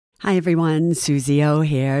Hi everyone, Suze O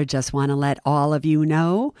here. Just want to let all of you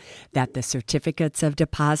know that the certificates of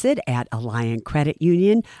deposit at Alliant Credit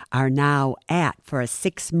Union are now at, for a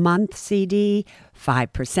 6-month CD,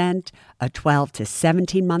 5%, a 12 to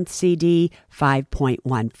 17-month CD,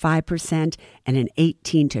 5.15%, and an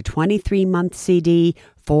 18 to 23-month CD,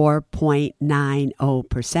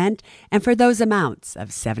 4.90%. And for those amounts of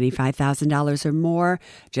 $75,000 or more,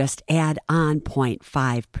 just add on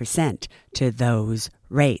 0.5% to those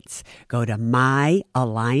rates. Go to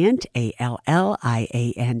myalliant,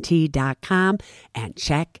 ALLIANT.com and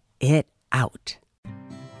check it out.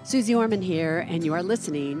 Suze Orman here, and you are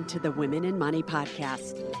listening to the Women in Money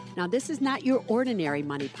podcast. Now, this is not your ordinary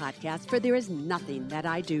money podcast, for there is nothing that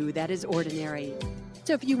I do that is ordinary.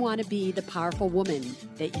 So if you want to be the powerful woman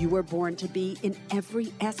that you were born to be in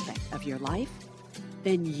every aspect of your life,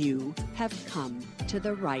 then you have come to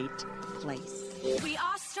the right place. We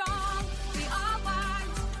are strong, we are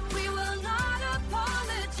wise, we will not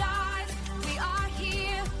apologize. We are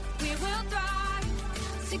here, we will thrive,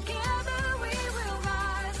 together we will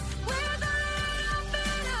rise. With a little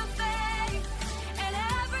bit of faith and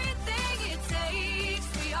everything it takes.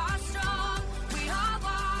 We are strong, we are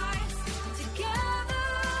wise, together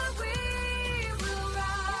we will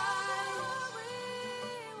rise. We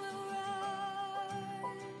will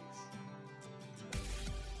rise.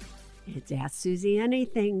 It's Ask Suze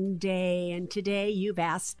Anything Day, and today you've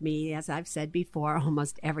asked me, as I've said before,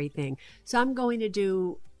 almost everything. So I'm going to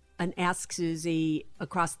do an Ask Suze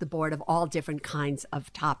across the board of all different kinds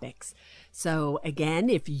of topics. So again,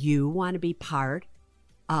 if you want to be part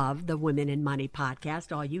of the Women in Money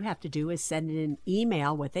podcast, all you have to do is send an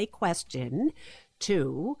email with a question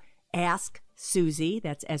to Ask Suze,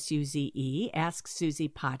 that's S-U-Z-E, Ask Suze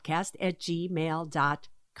podcast at gmail.com.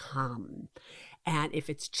 And if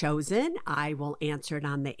it's chosen, I will answer it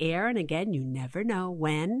on the air. And again, you never know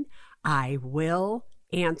when I will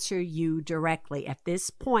answer you directly. At this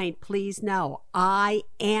point, please know I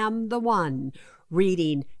am the one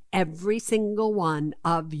reading every single one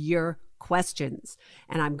of your questions.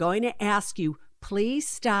 And I'm going to ask you, please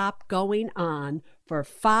stop going on for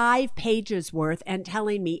 5 pages worth and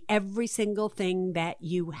telling me every single thing that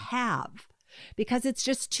you have, because it's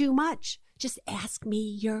just too much. Just ask me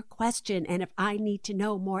your question, and if I need to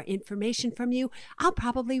know more information from you, I'll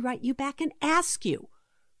probably write you back and ask you.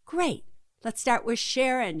 Great. Let's start with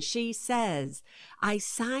Sharon. She says, I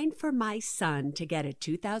signed for my son to get a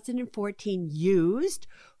 2014 used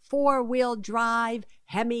 4-wheel drive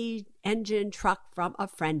Hemi engine truck from a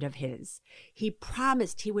friend of his. He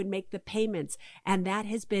promised he would make the payments, and that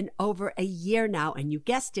has been over a year now, and you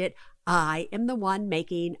guessed it, I am the one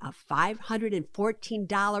making a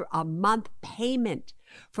 $514 a month payment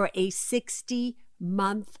for a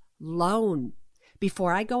 60-month loan.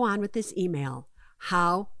 Before I go on with this email,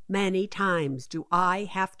 how many times do I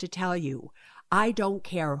have to tell you, I don't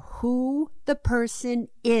care who the person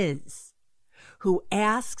is who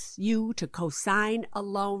asks you to co-sign a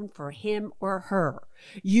loan for him or her.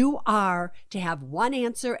 You are to have one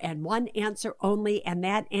answer and one answer only, and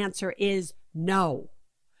that answer is no.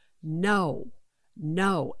 No,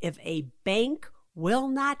 no. If a bank will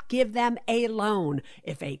not give them a loan,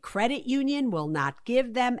 if a credit union will not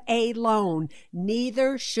give them a loan,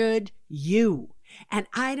 neither should you. And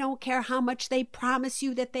I don't care how much they promise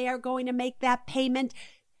you that they are going to make that payment.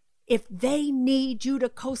 If they need you to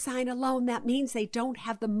co-sign a loan, that means they don't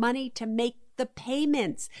have the money to make the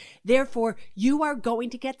payments. Therefore, you are going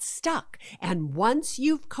to get stuck. And once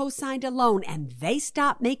you've co-signed a loan and they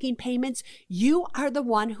stop making payments, you are the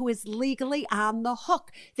one who is legally on the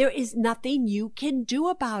hook. There is nothing you can do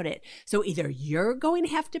about it. So either you're going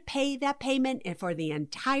to have to pay that payment for the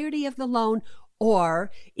entirety of the loan, or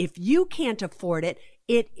if you can't afford it,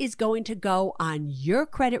 it is going to go on your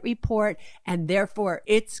credit report, and therefore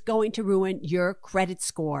it's going to ruin your credit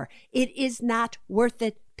score. It is not worth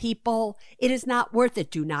it, people. It is not worth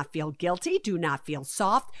it. Do not feel guilty. Do not feel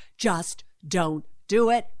soft. Just don't do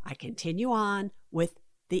it. I continue on with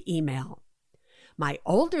the email. My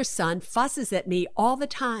older son fusses at me all the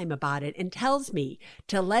time about it and tells me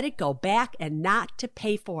to let it go back and not to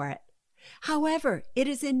pay for it. However, it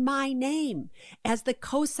is in my name as the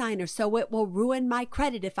cosigner, so it will ruin my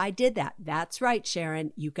credit if I did that. That's right,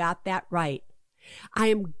 Sharon. You got that right. I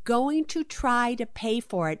am going to try to pay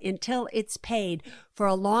for it until it's paid for,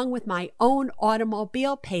 along with my own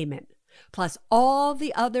automobile payment, plus all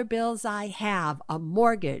the other bills I have, a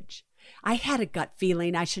mortgage. I had a gut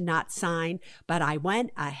feeling I should not sign, but I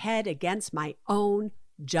went ahead against my own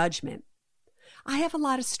judgment. I have a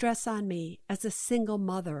lot of stress on me as a single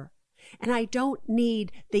mother, And I don't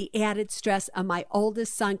need the added stress of my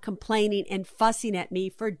oldest son complaining and fussing at me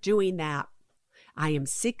for doing that. I am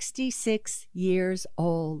 66 years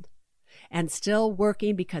old and still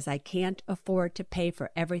working because I can't afford to pay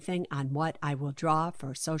for everything on what I will draw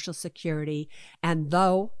for Social Security. And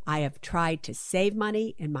though I have tried to save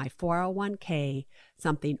money in my 401k,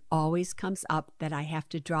 something always comes up that I have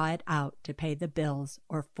to draw it out to pay the bills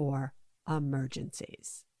or for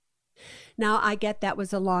emergencies. Now, I get that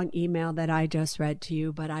was a long email that I just read to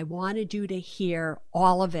you, but I wanted you to hear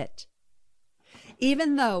all of it.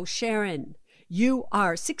 Even though, Sharon, you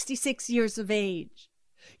are 66 years of age,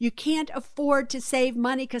 you can't afford to save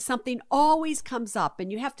money because something always comes up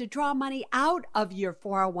and you have to draw money out of your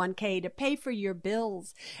 401k to pay for your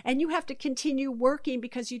bills. And you have to continue working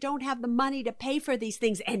because you don't have the money to pay for these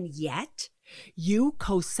things. And yet you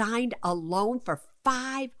co-signed a loan for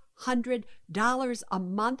 $500 a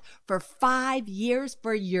month for 5 years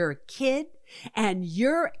for your kid. And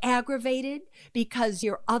you're aggravated because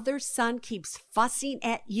your other son keeps fussing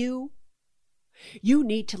at you. You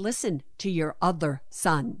need to listen to your other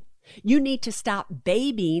son. You need to stop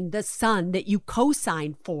babying the son that you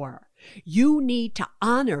co-signed for. You need to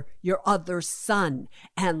honor your other son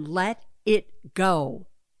and let it go.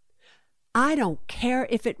 I don't care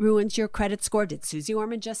if it ruins your credit score. Did Suze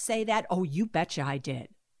Orman just say that? Oh, you betcha I did.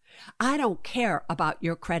 I don't care about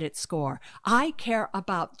your credit score. I care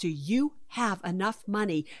about, do you have enough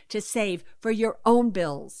money to save for your own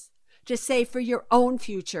bills, to save for your own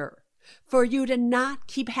future, for you to not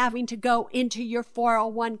keep having to go into your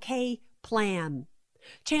 401k plan?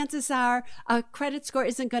 Chances are a credit score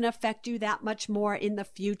isn't going to affect you that much more in the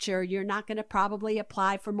future. You're not going to probably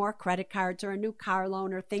apply for more credit cards or a new car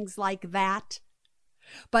loan or things like that.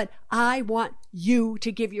 But I want you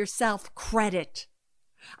to give yourself credit.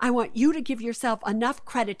 I want you to give yourself enough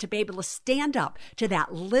credit to be able to stand up to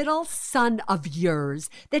that little son of yours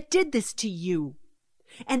that did this to you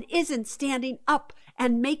and isn't standing up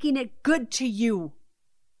and making it good to you.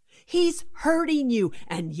 He's hurting you,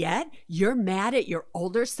 and yet you're mad at your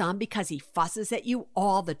older son because he fusses at you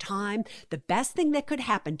all the time. The best thing that could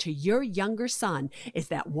happen to your younger son is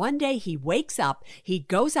that one day he wakes up, he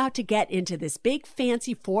goes out to get into this big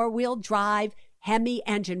fancy 4-wheel drive, Hemi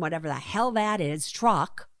engine, whatever the hell that is,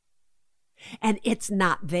 truck, and it's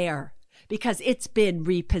not there because it's been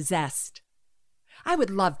repossessed. I would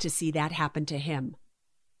love to see that happen to him.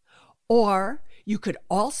 Or you could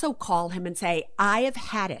also call him and say, I have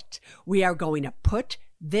had it. We are going to put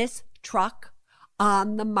this truck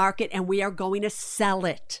on the market and we are going to sell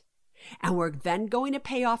it. And we're then going to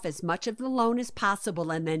pay off as much of the loan as possible.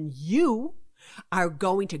 And then you are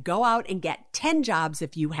going to go out and get 10 jobs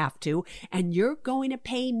if you have to. And you're going to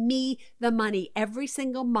pay me the money every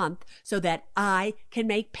single month so that I can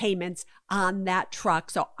make payments on that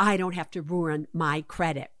truck so I don't have to ruin my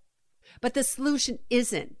credit. But the solution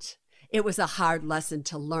isn't. It was a hard lesson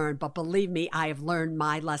to learn, but believe me, I have learned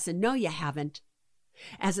my lesson. No, you haven't.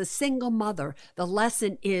 As a single mother, the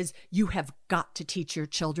lesson is you have got to teach your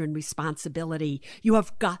children responsibility. You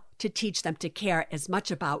have got to teach them to care as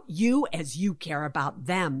much about you as you care about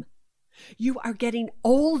them. You are getting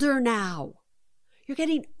older now. You're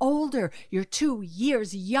getting older. You're 2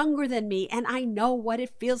 years younger than me, and I know what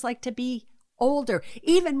it feels like to be older,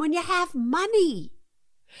 even when you have money.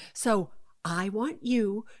 So I want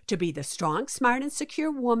you to be the strong, smart, and secure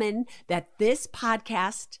woman that this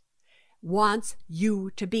podcast wants you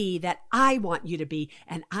to be, that I want you to be,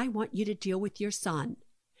 and I want you to deal with your son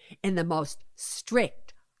in the most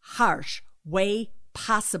strict, harsh way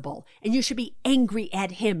possible. And you should be angry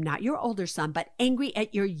at him, not your older son, but angry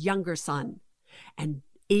at your younger son. And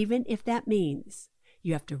even if that means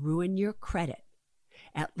you have to ruin your credit,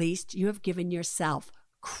 at least you have given yourself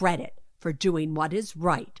credit for doing what is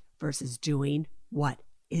right versus doing what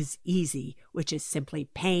is easy, which is simply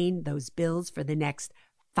paying those bills for the next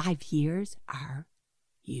 5 years. Are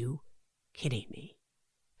you kidding me?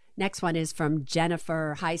 Next one is from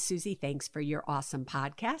Jennifer. Hi, Suze. Thanks for your awesome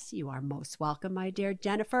podcast. You are most welcome, my dear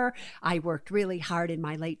Jennifer. I worked really hard in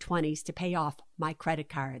my late 20s to pay off my credit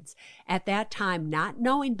cards. At that time, not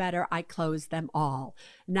knowing better, I closed them all.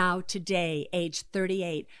 Now, today, age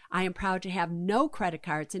 38, I am proud to have no credit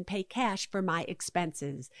cards and pay cash for my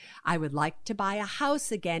expenses. I would like to buy a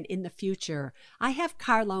house again in the future. I have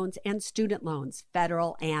car loans and student loans,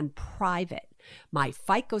 federal and private. My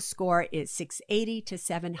FICO score is 680 to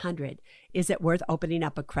 700. Is it worth opening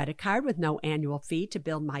up a credit card with no annual fee to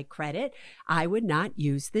build my credit? I would not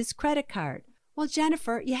use this credit card. Well,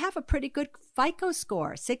 Jennifer, you have a pretty good FICO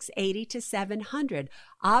score, 680 to 700.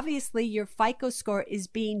 Obviously, your FICO score is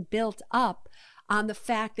being built up on the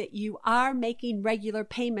fact that you are making regular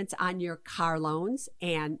payments on your car loans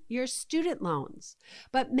and your student loans.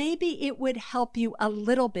 But maybe it would help you a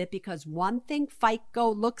little bit, because one thing FICO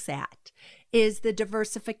looks at is the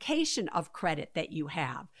diversification of credit that you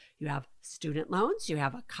have. You have student loans, you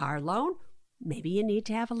have a car loan, maybe you need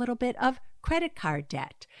to have a little bit of credit card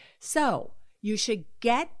debt. So you should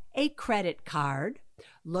get a credit card,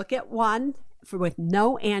 look at one with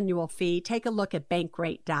no annual fee. Take a look at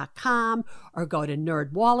bankrate.com or go to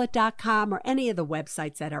nerdwallet.com or any of the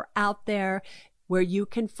websites that are out there where you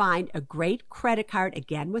can find a great credit card,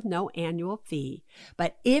 again, with no annual fee.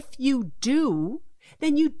 But if you do,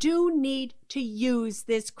 then you do need to use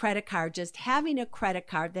this credit card. Just having a credit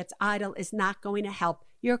card that's idle is not going to help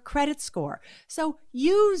your credit score. So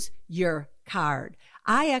use your card.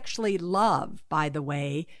 I actually love, by the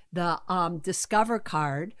way, the Discover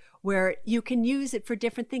card, where you can use it for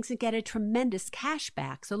different things and get a tremendous cash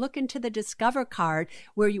back. So look into the Discover card,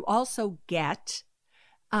 where you also get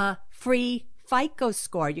a free FICO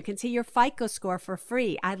score. You can see your FICO score for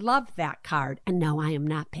free. I love that card. And no, I am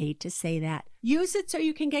not paid to say that. Use it so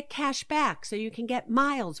you can get cash back, so you can get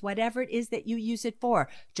miles, whatever it is that you use it for.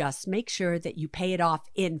 Just make sure that you pay it off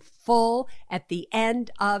in full at the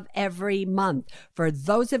end of every month. For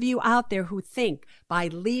those of you out there who think by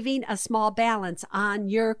leaving a small balance on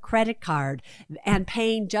your credit card and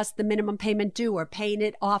paying just the minimum payment due or paying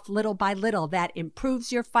it off little by little, that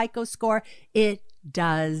improves your FICO score, it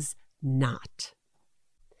does not.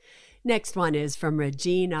 Next one is from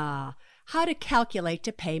Regina. How to calculate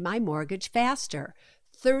to pay my mortgage faster.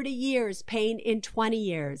 30 years paying in 20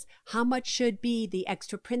 years. How much should be the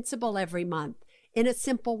extra principal every month? In a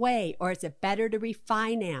simple way, or is it better to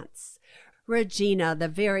refinance? Regina, the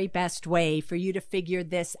very best way for you to figure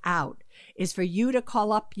this out is for you to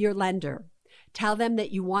call up your lender. Tell them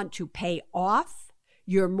that you want to pay off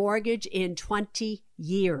your mortgage in 20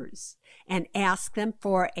 years and ask them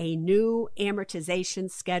for a new amortization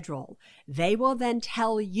schedule. They will then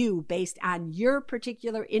tell you, based on your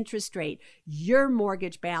particular interest rate, your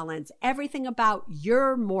mortgage balance, everything about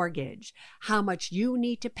your mortgage, how much you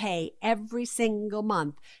need to pay every single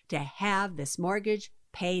month to have this mortgage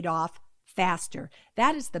paid off faster.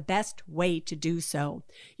 That is the best way to do so.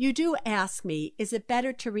 You do ask me, is it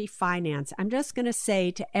better to refinance? I'm just going to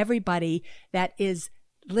say to everybody that is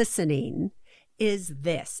listening is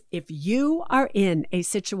this: if you are in a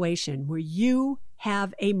situation where you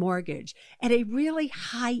have a mortgage at a really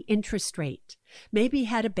high interest rate, maybe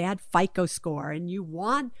had a bad FICO score and you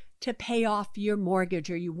want to pay off your mortgage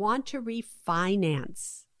or you want to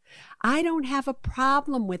refinance, I don't have a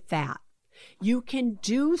problem with that. You can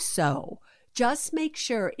do so. Just make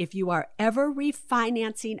sure, if you are ever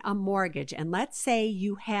refinancing a mortgage, and let's say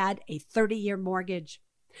you had a 30-year mortgage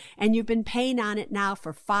and you've been paying on it now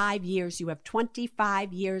for 5 years, you have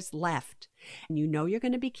 25 years left, and you know you're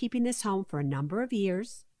going to be keeping this home for a number of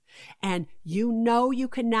years, and you know you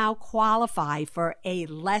can now qualify for a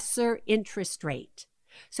lesser interest rate.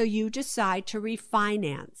 So you decide to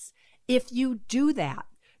refinance. If you do that,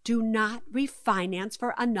 do not refinance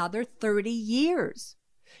for another 30 years.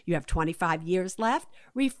 You have 25 years left.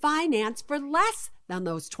 Refinance for less than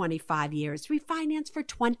those 25 years. Refinance for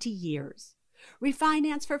 20 years.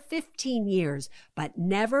 Refinance for 15 years, but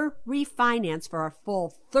never refinance for a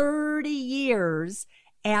full 30 years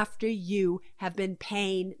after you have been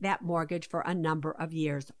paying that mortgage for a number of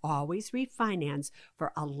years. Always refinance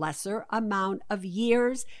for a lesser amount of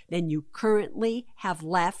years than you currently have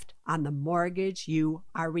left on the mortgage you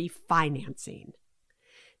are refinancing.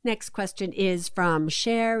 Next question is from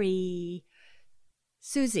Sherry.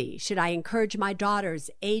 Susie, should I encourage my daughters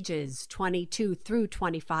ages 22 through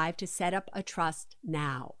 25 to set up a trust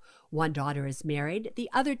now? One daughter is married. The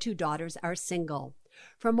other 2 daughters are single.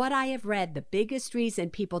 From what I have read, the biggest reason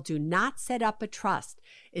people do not set up a trust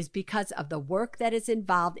is because of the work that is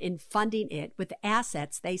involved in funding it with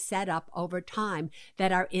assets they set up over time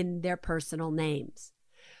that are in their personal names.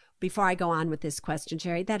 Before I go on with this question,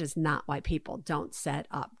 Sherry, that is not why people don't set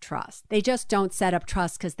up trust. They just don't set up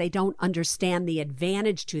trust because they don't understand the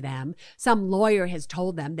advantage to them. Some lawyer has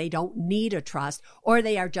told them they don't need a trust, or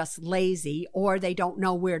they are just lazy, or they don't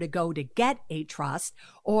know where to go to get a trust,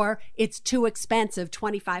 or it's too expensive,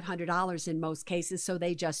 $2,500 in most cases, so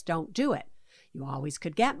they just don't do it. You always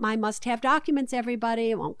could get my must-have documents,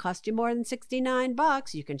 everybody. It won't cost you more than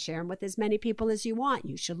 $69. You can share them with as many people as you want.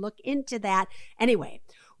 You should look into that. Anyway,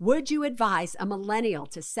 would you advise a millennial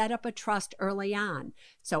to set up a trust early on,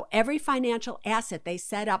 so every financial asset they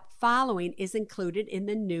set up following is included in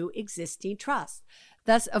the new existing trust,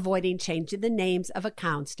 thus avoiding changing the names of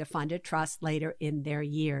accounts to fund a trust later in their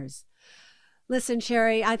years? Listen,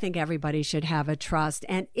 Sherry, I think everybody should have a trust.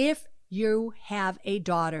 And if you have a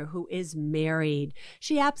daughter who is married,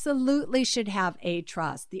 she absolutely should have a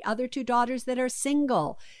trust. The other two daughters that are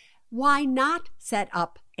single, why not set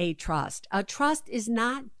up a trust? A trust is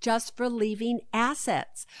not just for leaving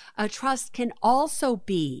assets. A trust can also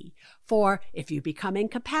be for if you become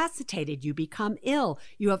incapacitated, you become ill,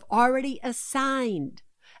 you have already assigned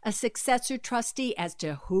a successor trustee as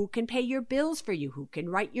to who can pay your bills for you, who can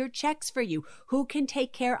write your checks for you, who can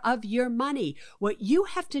take care of your money. What you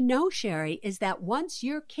have to know, Sherry, is that once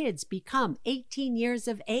your kids become 18 years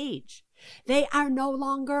of age, they are no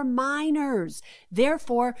longer minors.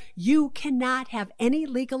 Therefore, you cannot have any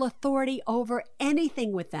legal authority over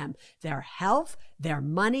anything with them, their health, their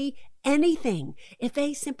money, anything. If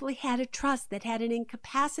they simply had a trust that had an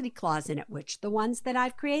incapacity clause in it, which the ones that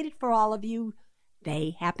I've created for all of you,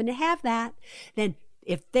 they happen to have that, then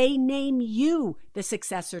if they name you the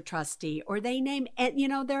successor trustee or they name,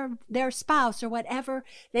 their spouse or whatever,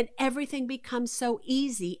 then everything becomes so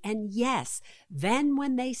easy. And yes, then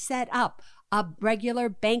when they set up a regular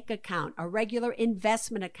bank account, a regular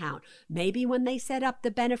investment account, maybe when they set up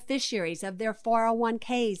the beneficiaries of their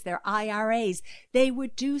 401ks, their IRAs, they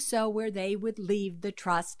would do so where they would leave the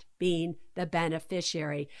trust being the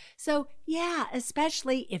beneficiary. So yeah,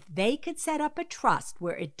 especially if they could set up a trust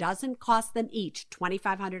where it doesn't cost them each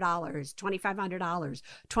 $2,500,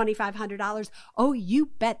 $2,500. Oh,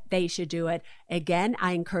 you bet they should do it. Again,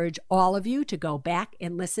 I encourage all of you to go back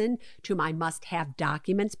and listen to my Must Have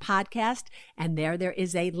Documents podcast. And there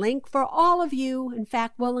is a link for all of you. In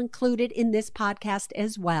fact, we'll include it in this podcast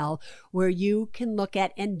as well, where you can look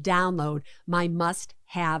at and download my Must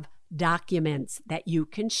Have documents that you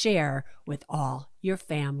can share with all your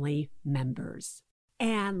family members.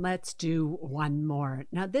 And let's do one more.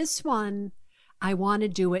 Now, this one, I want to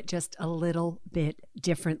do it just a little bit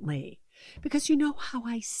differently because you know how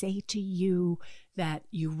I say to you that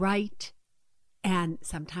you write and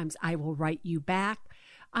sometimes I will write you back.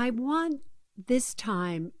 I want this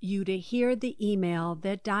time you to hear the email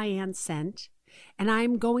that Diane sent, and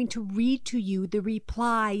I'm going to read to you the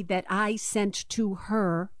reply that I sent to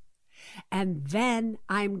her. And then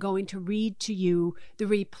I'm going to read to you the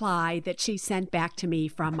reply that she sent back to me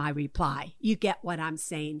from my reply. You get what I'm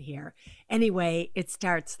saying here. Anyway, it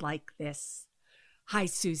starts like this. Hi,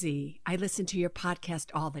 Susie. I listen to your podcast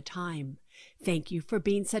all the time. Thank you for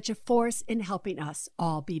being such a force in helping us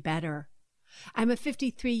all be better. I'm a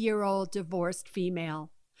 53-year-old divorced female.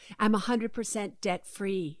 I'm 100%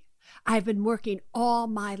 debt-free. I've been working all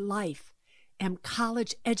my life, am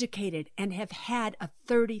college educated, and have had a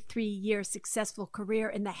 33-year successful career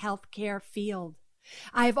in the healthcare field.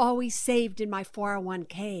 I have always saved in my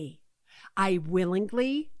 401k. I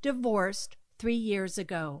willingly divorced 3 years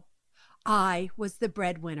ago. I was the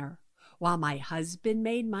breadwinner, while my husband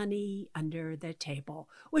made money under the table,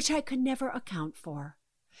 which I could never account for.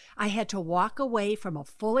 I had to walk away from a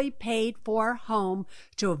fully paid-for home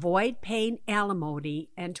to avoid paying alimony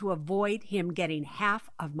and to avoid him getting half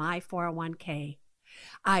of my 401k.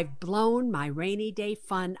 I've blown my rainy day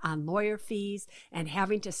fund on lawyer fees and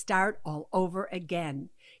having to start all over again.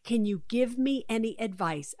 Can you give me any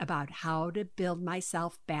advice about how to build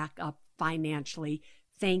myself back up financially?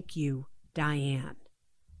 Thank you, Diane.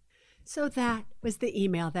 So that was the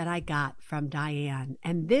email that I got from Diane,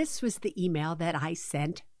 and this was the email that I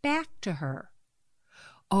sent back to her.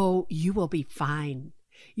 Oh, you will be fine.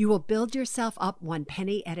 You will build yourself up one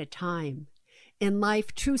penny at a time. In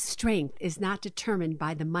life, true strength is not determined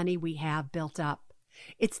by the money we have built up.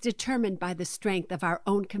 It's determined by the strength of our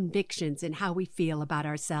own convictions and how we feel about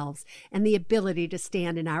ourselves and the ability to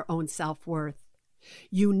stand in our own self-worth.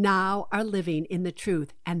 You now are living in the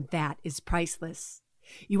truth, and that is priceless.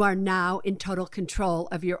 You are now in total control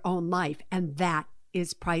of your own life, and that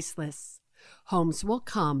is priceless. Homes will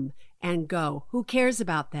come and go. Who cares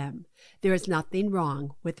about them? There is nothing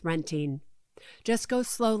wrong with renting. Just go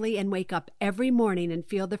slowly and wake up every morning and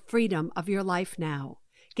feel the freedom of your life now.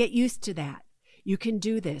 Get used to that. You can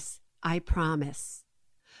do this, I promise.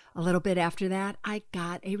 A little bit after that, I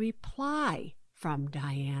got a reply from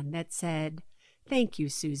Diane that said, "Thank you,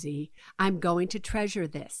 Susie. I'm going to treasure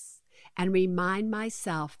this and remind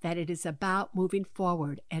myself that it is about moving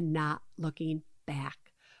forward and not looking back.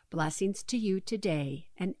 Blessings to you today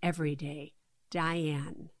and every day,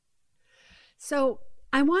 Diane." So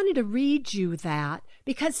I wanted to read you that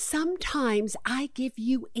because sometimes I give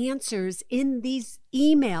you answers in these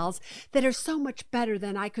emails that are so much better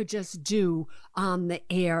than I could just do on the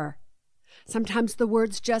air. Sometimes the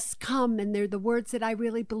words just come, and they're the words that I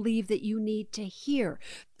really believe that you need to hear.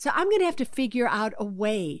 So I'm going to have to figure out a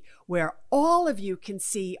way where all of you can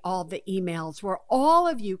see all the emails, where all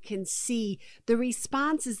of you can see the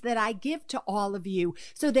responses that I give to all of you,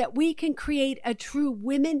 so that we can create a true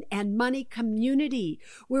women and money community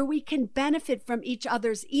where we can benefit from each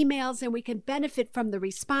other's emails, and we can benefit from the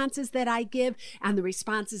responses that I give and the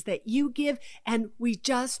responses that you give, and we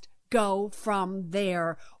just go from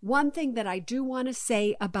there. One thing that I do want to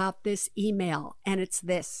say about this email, and it's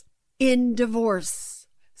this: in divorce,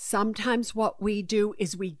 sometimes what we do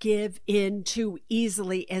is we give in too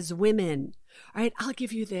easily as women. All right, I'll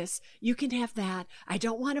give you this. You can have that. I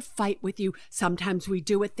don't want to fight with you. Sometimes we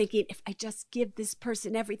do it thinking, if I just give this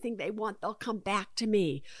person everything they want, they'll come back to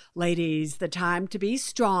me. Ladies, the time to be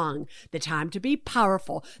strong, the time to be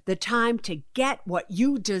powerful, the time to get what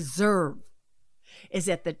you deserve is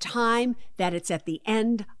at the time that it's at the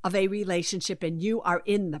end of a relationship and you are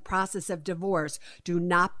in the process of divorce. Do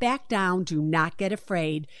not back down. Do not get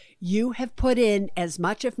afraid. You have put in as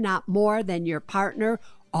much, if not more, than your partner.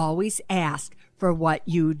 Always ask for what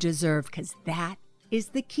you deserve, because that is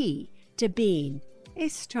the key to being a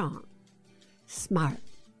strong, smart,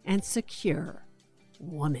 and secure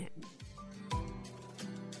woman.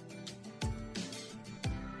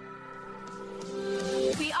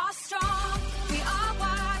 We are strong, we are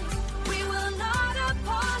wise, we will not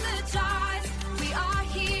apologize. We are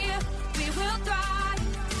here, we will thrive,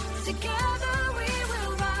 together we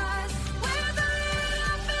will rise. With a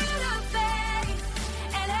little bit of faith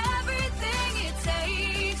and everything it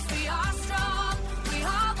takes. We are strong, we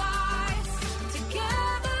are wise,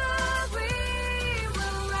 together we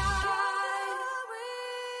will rise. We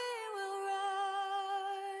will rise.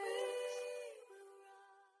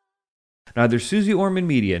 Neither Suze Orman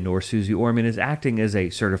Media nor Suze Orman is acting as a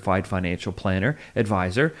certified financial planner,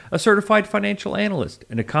 advisor, a certified financial analyst,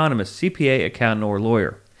 an economist, CPA, accountant, or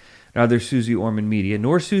lawyer. Neither Suze Orman Media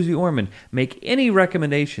nor Suze Orman make any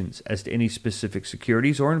recommendations as to any specific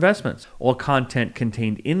securities or investments. All content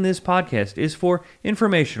contained in this podcast is for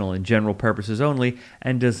informational and general purposes only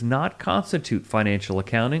and does not constitute financial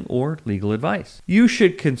accounting or legal advice. You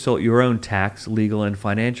should consult your own tax, legal, and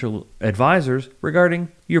financial advisors regarding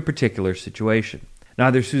your particular situation.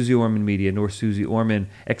 Neither Suze Orman Media nor Suze Orman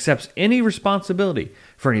accepts any responsibility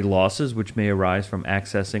for any losses which may arise from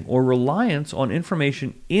accessing or reliance on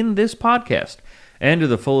information in this podcast. And to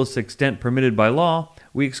the fullest extent permitted by law,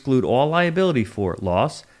 we exclude all liability for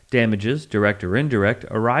loss, damages, direct or indirect,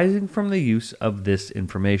 arising from the use of this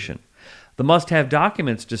information. The must-have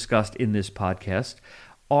documents discussed in this podcast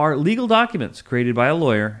are legal documents created by a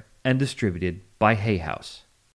lawyer and distributed by Hay House.